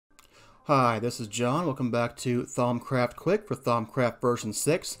Hi, this is John. Welcome back to Thaumcraft Quick for Thaumcraft version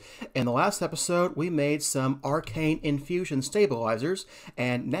 6. In the last episode, we made some arcane infusion stabilizers,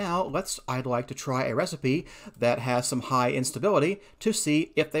 and now I'd like to try a recipe that has some high instability to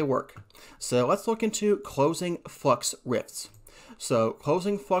see if they work. So let's look into closing flux rifts. So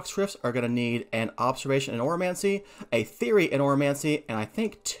closing flux rifts are going to need an observation in oromancy, a theory in oromancy, and I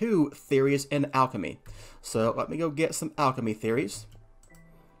think 2 theories in alchemy. So let me go get some alchemy theories.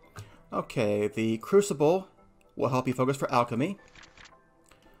 Okay, the crucible will help you focus for alchemy.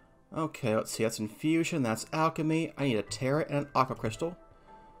 Okay, let's see, that's infusion, that's alchemy. I need a terra and an aqua crystal.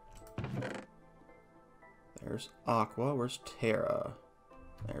 There's aqua, where's terra?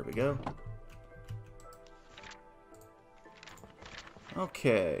 There we go.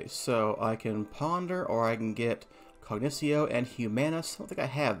 Okay, so I can ponder or I can get cognitio and humanus. I don't think I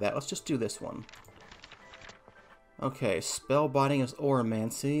have that. Let's just do this one. Okay, spellbinding is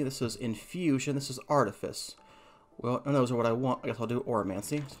oromancy. This is infusion. This is artifice. Well, none of those are what I want. I guess I'll do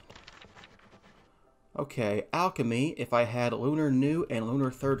oromancy. Okay, alchemy. If I had lunar new and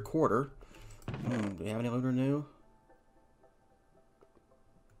lunar third quarter. Do we have any lunar new?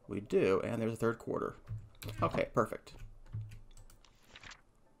 We do, and there's a third quarter. Okay, perfect.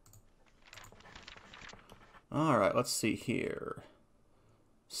 Alright, let's see here.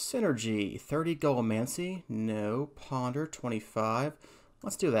 Synergy, 30 Golemancy, no. Ponder, 25.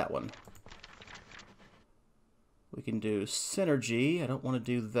 Let's do that one. We can do Synergy, I don't want to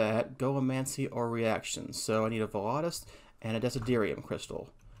do that. Golemancy or Reaction, so I need a Volatus and a Desiderium crystal.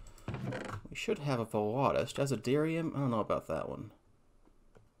 We should have a Volatus. Desiderium, I don't know about that one.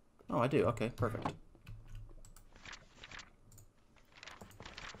 Oh, I do, okay, perfect.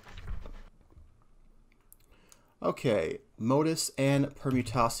 Okay, modus and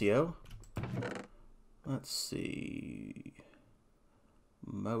permutatio. Let's see.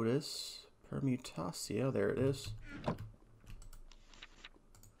 Modus, permutatio, there it is.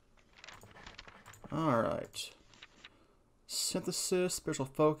 Alright. Synthesis, spiritual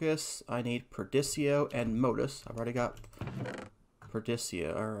focus. I need perdicio and modus. I've already got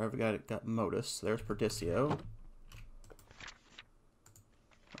perdicio, or I've got modus. There's perdicio.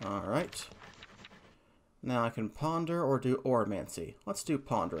 Alright. Now I can ponder or do oromancy. Let's do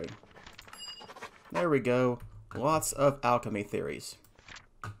pondering. There we go. Lots of alchemy theories.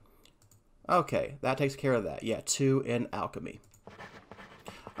 Okay, that takes care of that. Yeah, 2 in alchemy.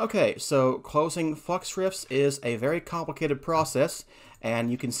 Okay, so closing flux rifts is a very complicated process, and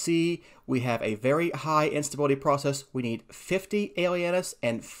you can see we have a very high instability process. We need 50 alienus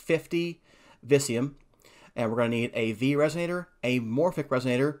and 50 visium, and we're going to need a V resonator, a morphic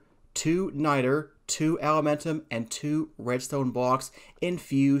resonator, 2 niter, 2 elementum, and 2 redstone blocks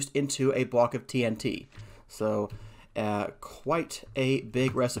infused into a block of TNT. So, quite a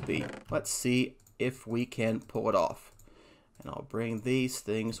big recipe. Let's see if we can pull it off. And I'll bring these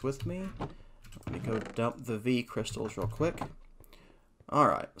things with me. Let me go dump the V crystals real quick.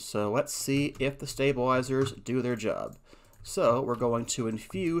 Alright, so let's see if the stabilizers do their job. So, we're going to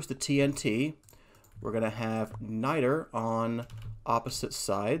infuse the TNT. We're going to have niter on opposite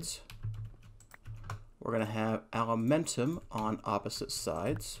sides. We're going to have elementum on opposite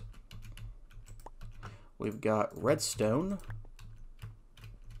sides. We've got redstone.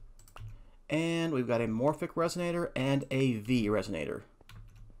 And we've got a morphic resonator and a V resonator.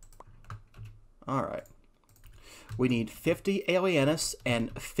 Alright. We need 50 alienus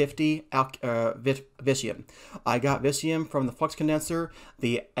and 50 visium. I got visium from the flux condenser.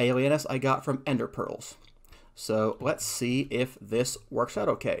 The alienus I got from ender pearls. So let's see if this works out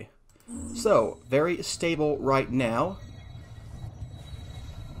okay. So, very stable right now.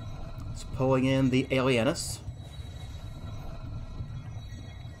 It's pulling in the alienus.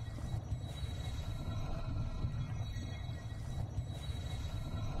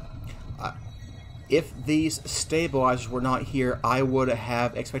 If these stabilizers were not here, I would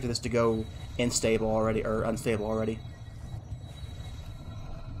have expected this to go unstable already, or unstable already.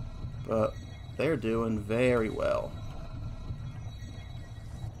 But they're doing very well.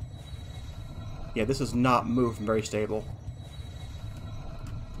 Yeah, this is not moving very stable.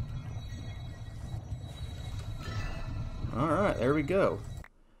 Alright, there we go.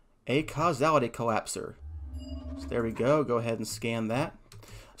 A causality collapser. So there we go. Go ahead and scan that.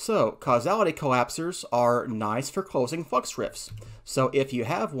 So, causality collapsers are nice for closing flux rifts. So if you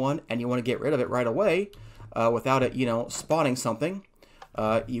have one and you want to get rid of it right away, without it, spawning something,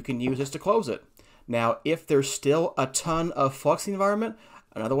 you can use this to close it. Now, if there's still a ton of flux in the environment,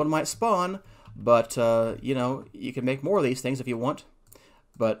 another one might spawn. But, you can make more of these things if you want.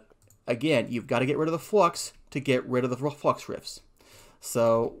 But, again, you've got to get rid of the flux to get rid of the flux rifts.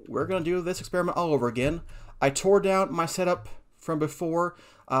 So we're going to do this experiment all over again. I tore down my setup from before.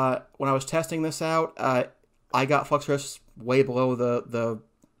 When I was testing this out, I got flux rifts way below the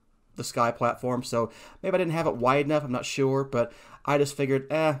sky platform, so maybe I didn't have it wide enough, I'm not sure, but I just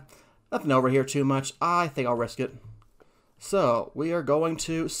figured, nothing over here too much, I think I'll risk it. So we are going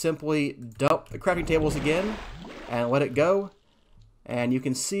to simply dump the crafting tables again and let it go, and you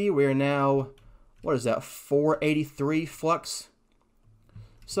can see we're now, what is that, 483 flux?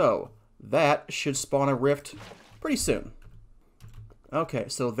 So that should spawn a rift pretty soon. Okay,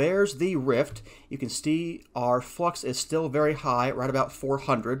 so there's the rift. You can see our flux is still very high, right about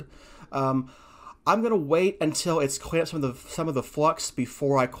 400. I'm gonna wait until it's cleared up some of the flux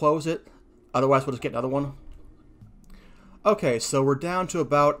before I close it. Otherwise, we'll just get another one. Okay, so we're down to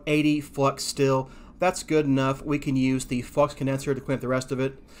about 80 flux still. That's good enough. We can use the flux condenser to clean up the rest of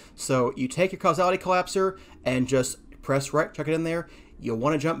it. So you take your causality collapser and just press right, chuck it in there. You'll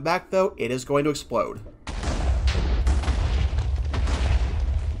want to jump back though. It is going to explode.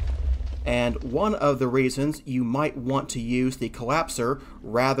 And one of the reasons you might want to use the collapser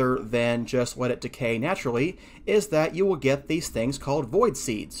rather than just let it decay naturally is that you will get these things called void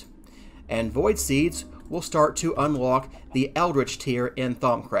seeds. And void seeds will start to unlock the Eldritch tier in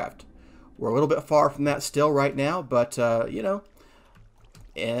Thaumcraft. We're a little bit far from that still right now, but, you know,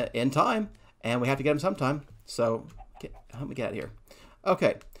 in time, and we have to get them sometime. So, help me get out of here.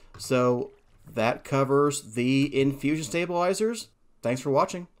 Okay, so that covers the infusion stabilizers. Thanks for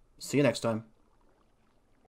watching. See you next time.